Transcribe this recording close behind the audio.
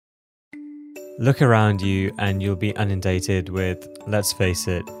Look around you and you'll be inundated with, let's face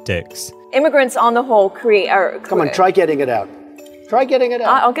it, dicks. Immigrants on the whole Come on, try getting it out. Try getting it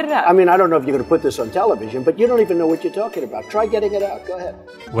out. I'll get it out. I mean, I don't know if you're going to put this on television, but you don't even know what you're talking about. Try getting it out. Go ahead.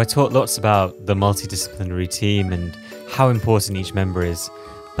 We're taught lots about the multidisciplinary team and how important each member is,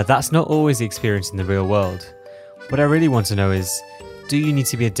 but that's not always the experience in the real world. What I really want to know is, do you need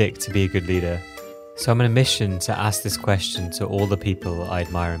to be a dick to be a good leader? So I'm on a mission to ask this question to all the people I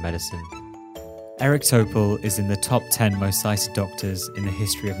admire in medicine. Eric Topol is in the top 10 most cited doctors in the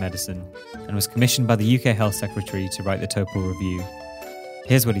history of medicine and was commissioned by the UK Health Secretary to write the Topol Review.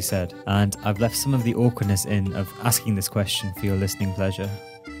 Here's what he said, and I've left some of the awkwardness in of asking this question for your listening pleasure.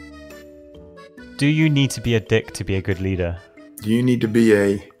 Do you need to be a dick to be a good leader? Do you need to be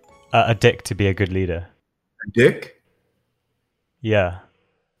a dick to be a good leader? A dick? Yeah.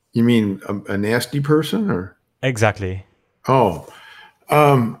 You mean a nasty person, or? Exactly. Oh,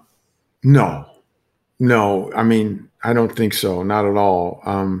 no. I mean, I don't think so. Not at all.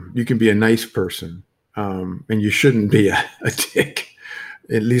 You can be a nice person, and you shouldn't be a dick.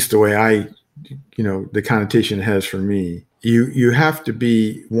 At least the way the connotation it has for me. You have to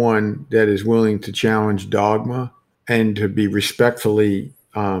be one that is willing to challenge dogma and to be respectfully,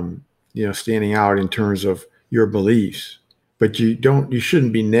 standing out in terms of your beliefs. But you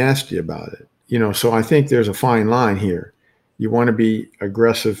shouldn't be nasty about it. So I think there's a fine line here. You want to be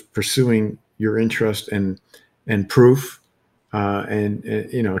aggressive, pursuing your interest and proof, and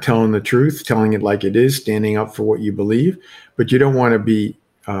telling the truth, telling it like it is, standing up for what you believe. But you don't want to be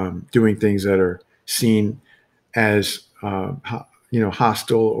doing things that are seen as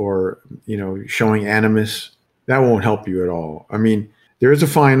hostile or showing animus. That won't help you at all. I mean, there is a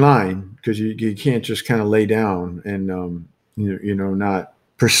fine line because you can't just kind of lay down and not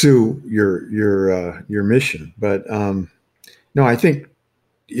pursue your mission. But no, I think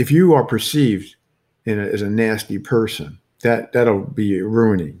if you are perceived as a nasty person, that'll be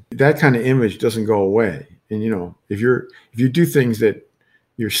ruining. That kind of image doesn't go away. And if you do things that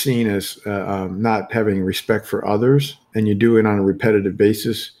you're seen as not having respect for others, and you do it on a repetitive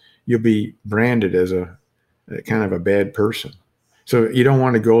basis, you'll be branded as a kind of a bad person. So you don't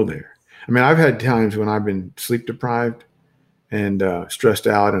want to go there. I mean, I've had times when I've been sleep deprived and stressed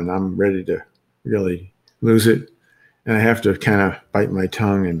out, and I'm ready to really lose it, and I have to kind of bite my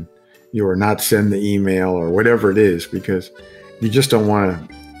tongue and or not send the email or whatever it is, because you just don't want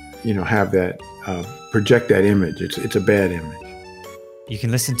to, have that project that image. It's a bad image. You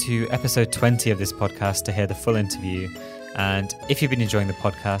can listen to episode 20 of this podcast to hear the full interview. And if you've been enjoying the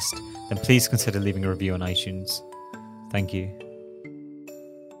podcast, then please consider leaving a review on iTunes. Thank you.